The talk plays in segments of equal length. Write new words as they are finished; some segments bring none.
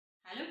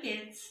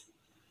kids.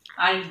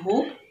 I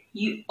hope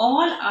you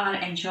all are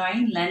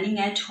enjoying learning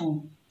at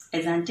home,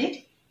 isn't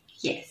it?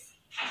 Yes.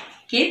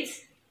 Kids,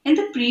 in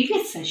the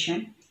previous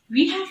session,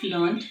 we have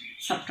learned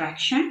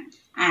subtraction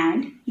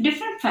and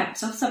different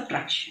types of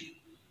subtraction.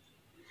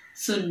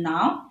 So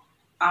now,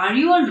 are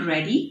you all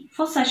ready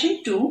for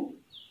session 2?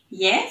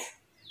 Yes?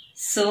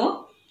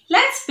 So,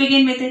 let's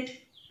begin with it.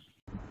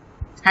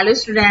 Hello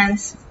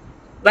students,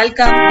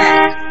 welcome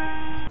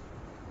back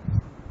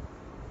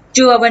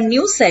to our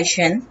new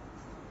session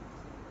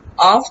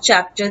of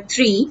chapter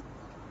 3,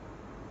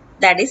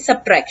 that is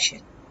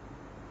subtraction.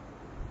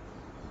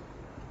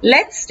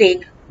 Let's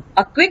take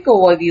a quick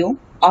overview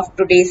of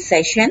today's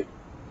session.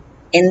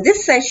 In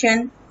this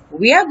session,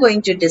 we are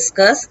going to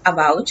discuss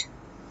about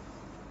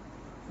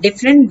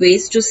different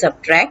ways to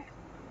subtract: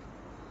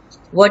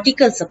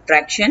 vertical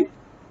subtraction,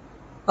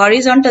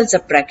 horizontal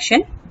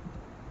subtraction,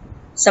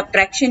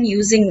 subtraction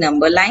using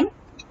number line,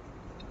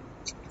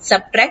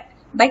 subtract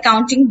by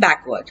counting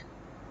backward.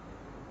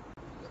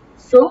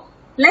 So,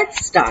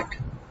 let's start.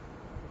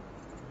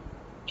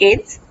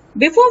 Kids,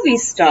 before we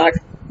start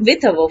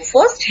with our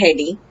first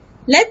heading,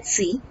 let's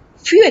see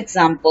few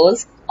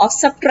examples of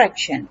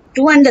subtraction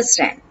to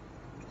understand.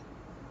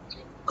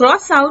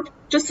 Cross out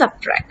to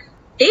subtract.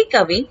 Take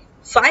away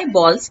 5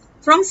 balls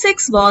from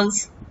 6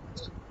 balls.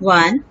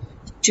 1,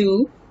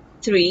 2,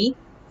 3,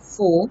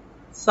 4,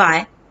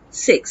 5,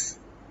 6.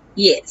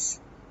 Yes,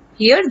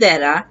 here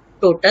there are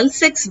total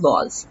 6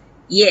 balls.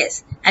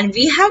 Yes, and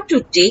we have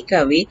to take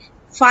away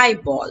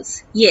 5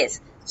 balls.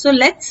 Yes, so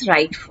let's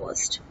write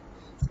first.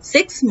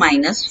 6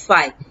 minus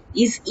 5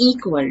 is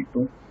equal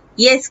to,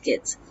 yes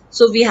kids,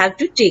 so we have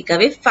to take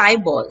away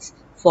 5 balls.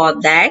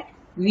 For that,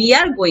 we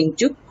are going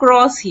to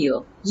cross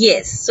here.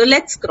 Yes, so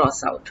let's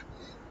cross out.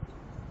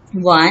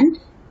 1,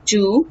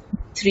 2,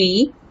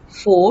 3,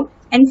 4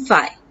 and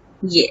 5.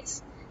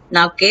 Yes.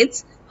 Now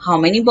kids, how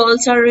many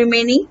balls are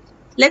remaining?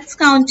 Let's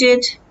count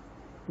it.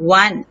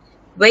 1.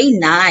 Very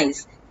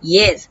nice.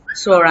 Yes,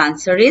 so our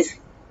answer is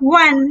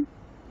 1.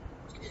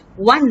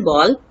 1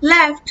 ball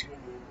left.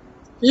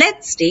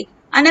 Let's take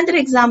another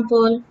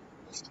example.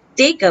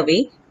 Take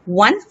away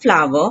 1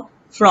 flower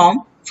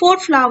from 4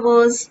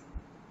 flowers.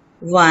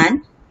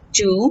 1,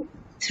 2,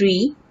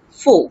 3,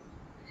 4.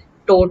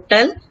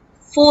 Total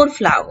 4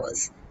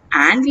 flowers.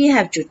 And we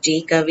have to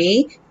take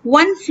away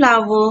 1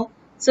 flower.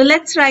 So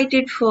let's write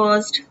it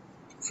first.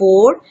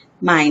 4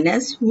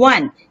 minus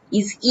 1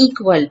 is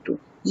equal to,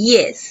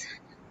 yes,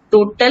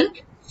 total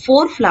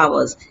 4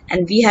 flowers.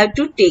 And we have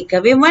to take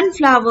away 1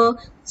 flower.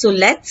 So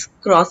let's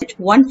cross it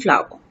 1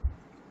 flower.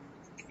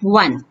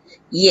 1.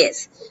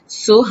 Yes.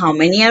 So how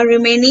many are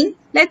remaining?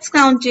 Let's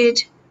count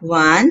it.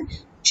 1,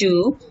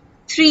 2,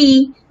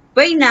 3.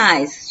 Very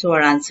nice. So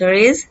our answer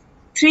is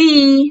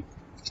 3.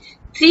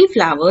 3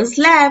 flowers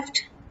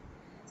left.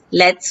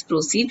 Let's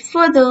proceed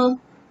further.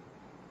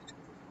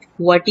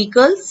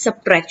 Vertical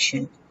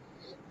subtraction.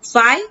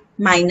 5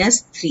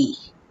 minus 3.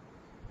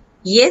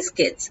 Yes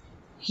kids,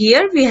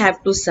 here we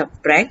have to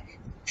subtract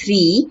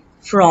 3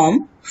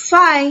 from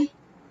 5.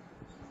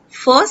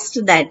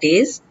 First, that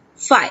is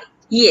 5.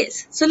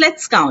 Yes, so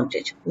let's count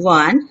it.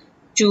 1,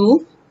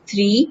 2,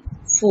 3,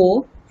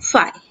 4,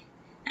 5.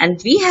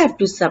 And we have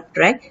to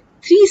subtract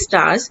 3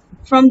 stars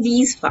from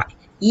these 5.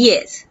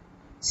 Yes,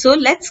 so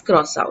let's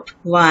cross out.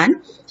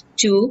 1,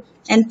 2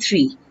 and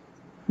 3.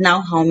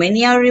 Now how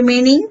many are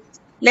remaining?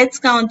 Let's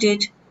count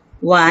it.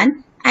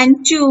 1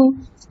 and 2.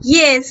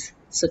 Yes,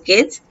 so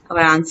kids, our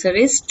answer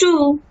is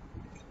 2.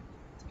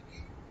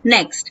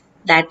 Next,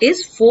 that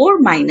is 4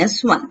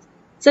 minus 1.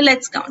 So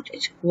let's count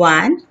it.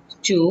 1,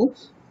 2,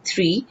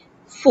 3,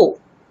 4.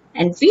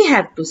 And we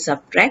have to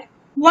subtract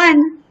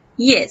 1.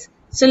 Yes,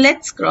 so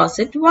let's cross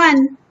it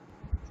 1.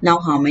 Now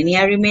how many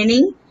are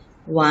remaining?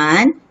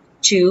 1,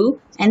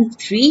 2 and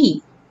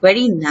 3.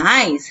 Very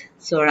nice.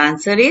 So our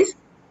answer is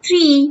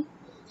 3.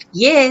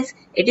 Yes,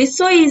 it is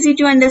so easy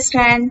to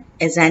understand,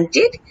 isn't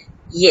it?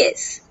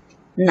 Yes.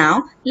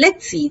 Now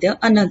let's see the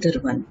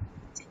another one.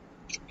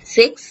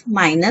 6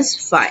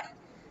 minus 5.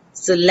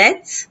 So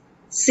let's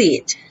see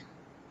it.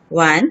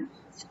 1,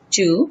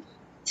 2,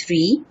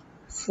 3,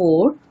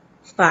 4,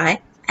 5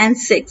 and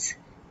 6.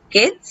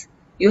 Kids,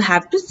 you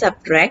have to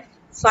subtract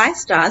 5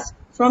 stars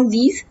from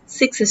these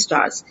 6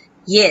 stars.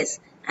 Yes,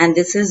 and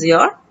this is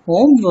your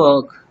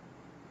homework.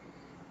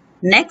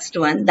 Next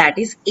one, that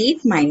is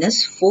 8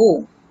 minus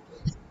 4.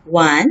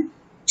 1,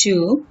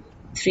 2,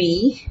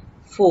 3,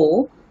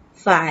 4,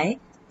 5,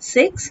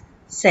 6,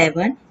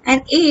 7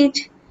 and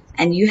 8.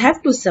 And you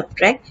have to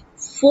subtract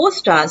 4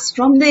 stars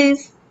from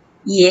this.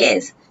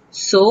 Yes,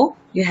 so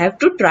you have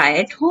to try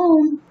at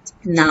home.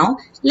 Now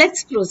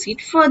let's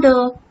proceed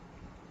further.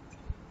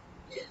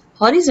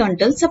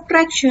 Horizontal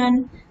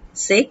subtraction.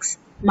 6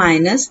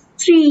 minus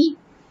 3.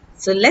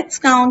 So let's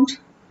count.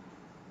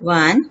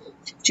 1,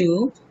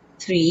 2,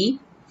 3,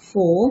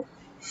 4,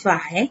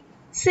 5,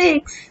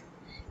 6.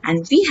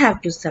 And we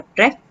have to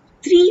subtract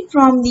 3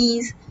 from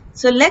these.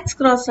 So let's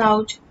cross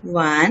out.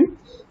 1,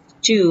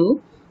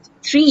 2,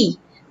 3.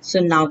 So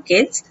now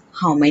kids,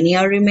 how many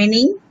are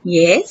remaining?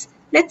 Yes,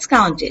 let's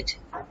count it.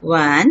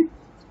 1,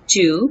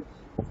 2,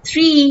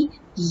 3.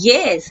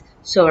 Yes,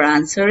 so our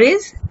answer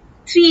is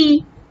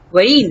 3.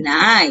 Very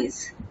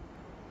nice.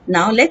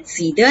 Now let's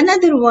see the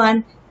another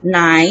one.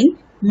 9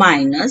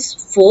 minus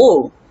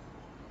 4.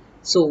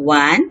 So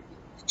 1,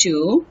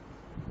 2,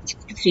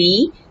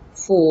 3,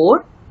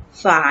 4,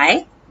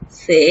 5,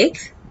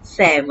 6,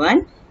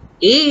 7,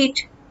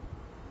 8,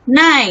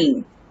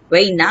 9.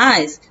 Very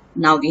nice.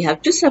 Now we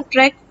have to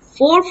subtract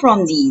 4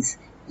 from these.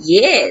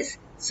 Yes.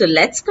 So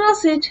let's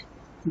cross it.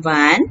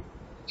 1,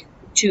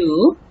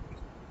 2,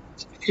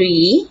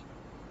 3,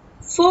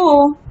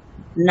 4.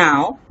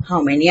 Now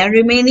how many are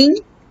remaining?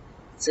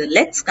 So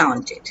let's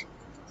count it.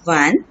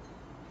 1,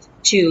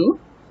 2,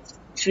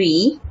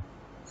 3,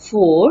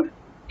 4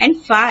 and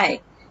 5.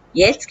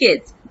 Yes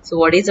kids. So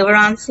what is our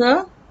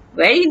answer?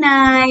 Very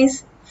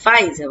nice.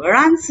 5 is our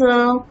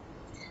answer.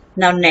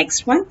 Now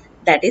next one,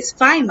 that is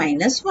 5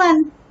 minus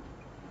 1.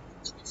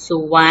 So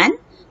 1,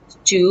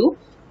 2,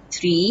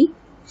 3,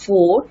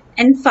 4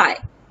 and 5.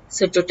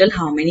 So total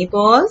how many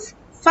balls?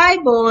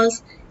 5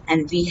 balls.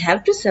 And we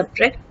have to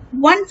subtract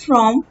 1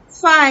 from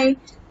 5.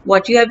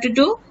 What you have to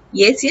do?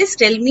 Yes,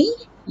 tell me.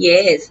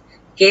 Yes.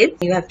 Kids,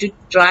 you have to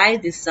try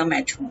this sum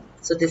at home.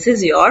 So this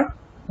is your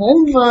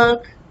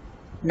homework.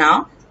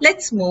 Now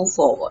let's move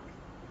forward.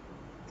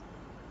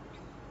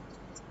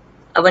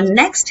 Our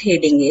next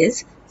heading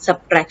is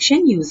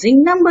subtraction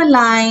using number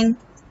line.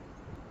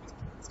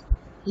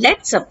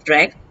 Let's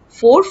subtract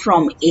 4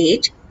 from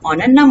 8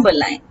 on a number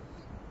line.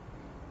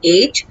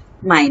 8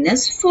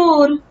 minus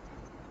 4.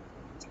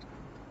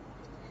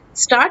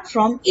 Start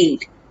from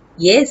 8.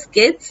 Yes,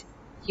 kids.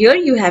 Here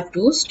you have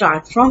to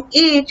start from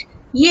 8.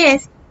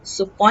 Yes.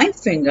 So point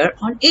finger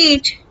on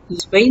 8.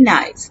 It's very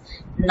nice.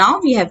 Now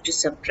we have to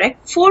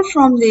subtract 4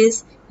 from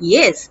this.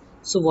 Yes.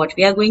 So what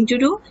we are going to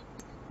do?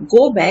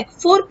 Go back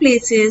 4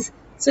 places.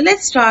 So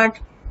let's start.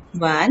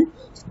 1,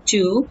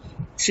 2,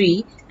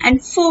 3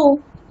 and 4.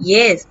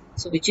 Yes.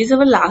 So which is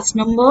our last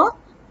number?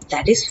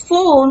 That is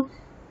 4.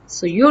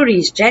 So you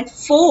reached at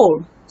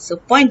 4. So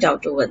point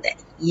out over there.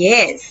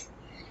 Yes.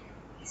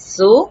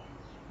 So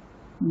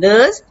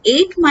thus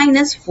 8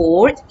 minus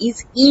 4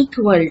 is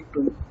equal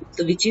to.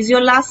 So which is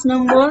your last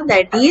number?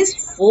 That is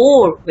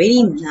 4.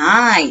 Very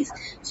nice.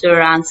 So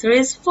your answer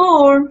is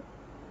 4.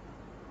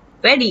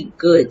 Very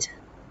good.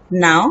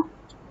 Now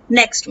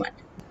next one.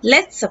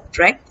 Let's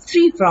subtract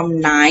 3 from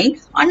 9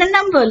 on a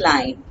number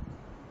line.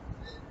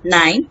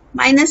 9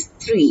 minus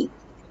 3.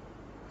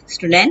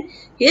 Student,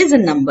 here is a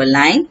number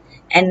line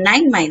and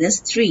 9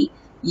 minus 3.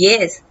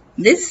 Yes,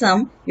 this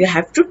sum you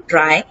have to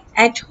try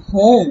at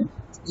home.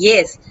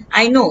 Yes,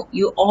 I know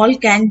you all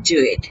can do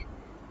it.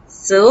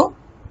 So,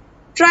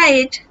 try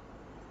it.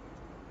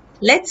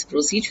 Let's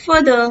proceed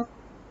further.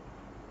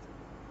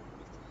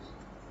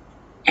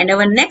 And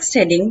our next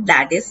heading,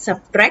 that is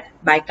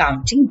subtract by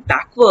counting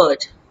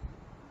backward.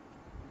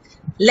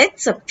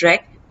 Let's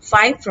subtract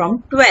 5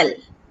 from 12.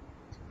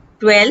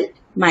 12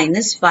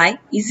 minus 5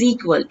 is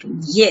equal to,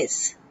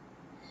 yes.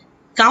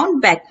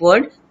 Count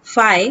backward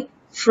 5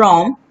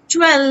 from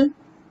 12.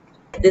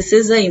 This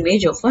is the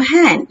image of a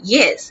hand.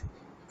 Yes.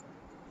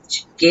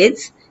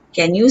 Kids,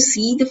 can you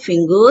see the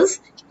fingers?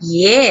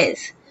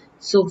 Yes.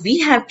 So we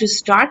have to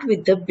start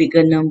with the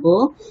bigger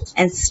number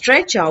and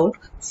stretch out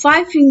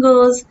 5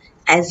 fingers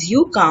as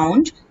you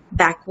count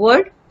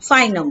backward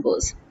 5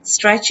 numbers,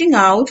 stretching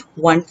out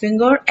 1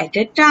 finger at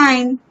a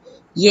time.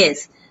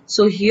 Yes.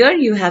 So here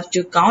you have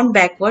to count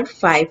backward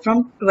 5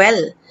 from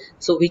 12.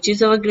 So which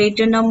is our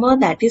greater number?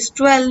 That is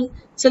 12.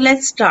 So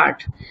let's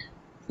start.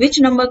 Which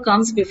number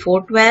comes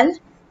before 12?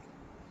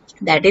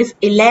 That is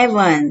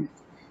 11.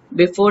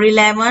 Before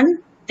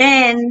 11,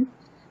 10.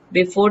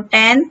 Before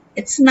 10,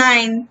 it's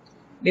 9.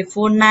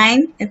 Before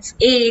 9, it's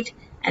 8.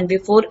 And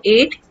before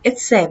 8,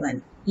 it's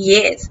 7.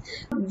 Yes.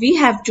 We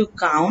have to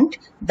count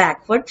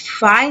backward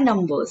 5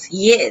 numbers.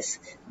 Yes.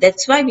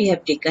 That's why we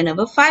have taken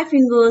our 5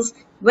 fingers.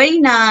 Very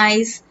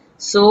nice.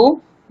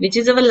 So, which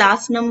is our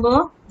last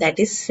number? That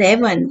is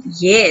 7.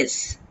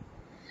 Yes.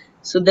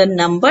 So, the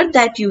number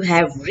that you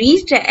have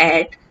reached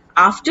at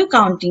after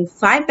counting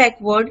 5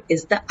 backward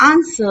is the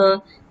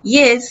answer.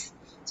 Yes.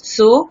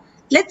 So,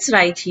 let's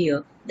write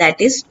here. That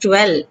is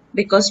 12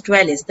 because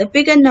 12 is the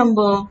bigger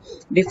number.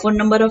 Before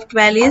number of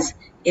 12 is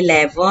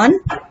 11,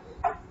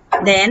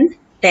 then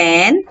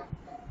 10,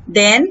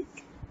 then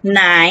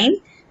 9,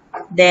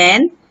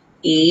 then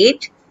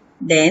 8,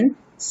 then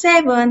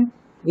 7.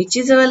 Which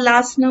is our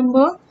last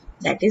number?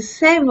 That is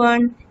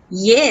 7.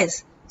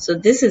 Yes. So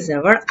this is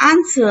our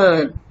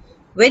answer.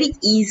 Very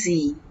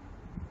easy.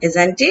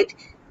 Isn't it?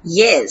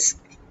 Yes.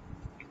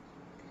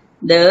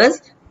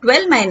 Thus,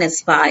 12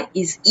 minus 5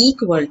 is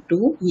equal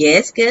to,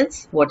 yes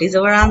kids, what is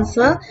our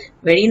answer?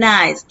 Very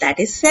nice. That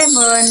is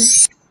 7.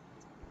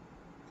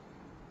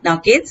 Now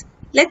kids,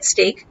 let's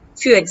take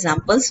few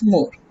examples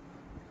more.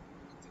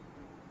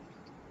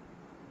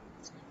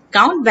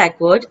 Count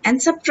backward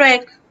and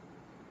subtract.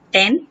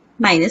 10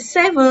 minus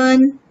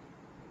 7.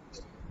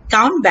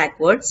 Count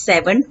backward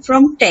 7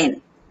 from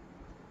 10.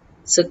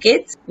 So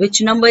kids,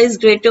 which number is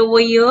greater over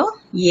here?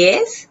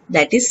 Yes,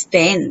 that is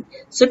 10.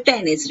 So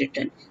 10 is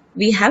written.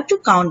 We have to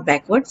count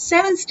backward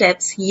 7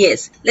 steps.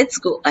 Yes, let's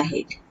go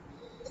ahead.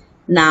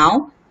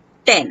 Now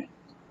 10.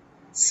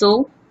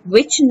 So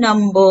which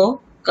number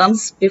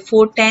comes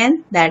before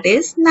 10? That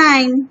is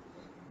 9.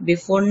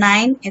 Before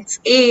 9 it's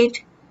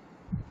 8.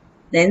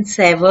 Then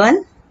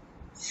 7,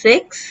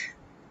 6,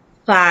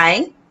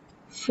 5,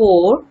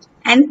 4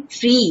 and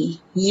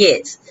 3.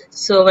 Yes.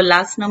 So our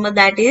last number,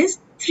 that is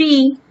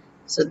 3.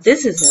 So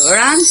this is our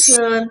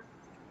answer.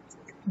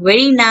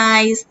 Very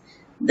nice.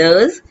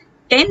 Thus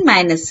 10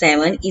 minus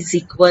 7 is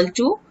equal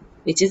to,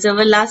 which is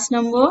our last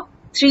number?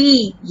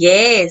 3.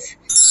 Yes.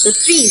 So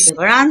 3 is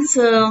our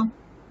answer.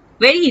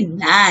 Very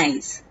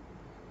nice.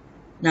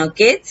 Now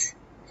kids,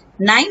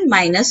 9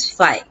 minus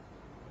 5.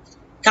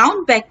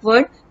 Count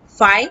backward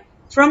 5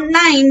 from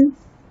 9.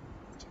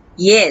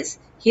 Yes,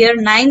 here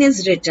 9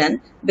 is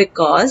written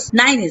because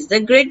 9 is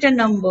the greater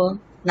number.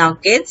 Now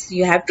kids,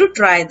 you have to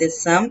try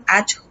this sum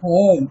at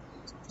home.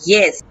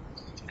 Yes,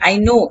 I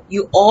know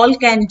you all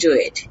can do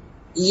it.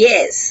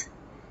 Yes,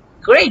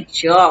 great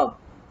job.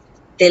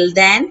 Till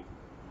then,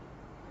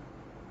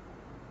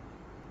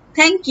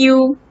 thank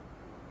you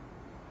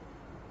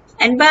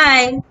and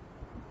bye.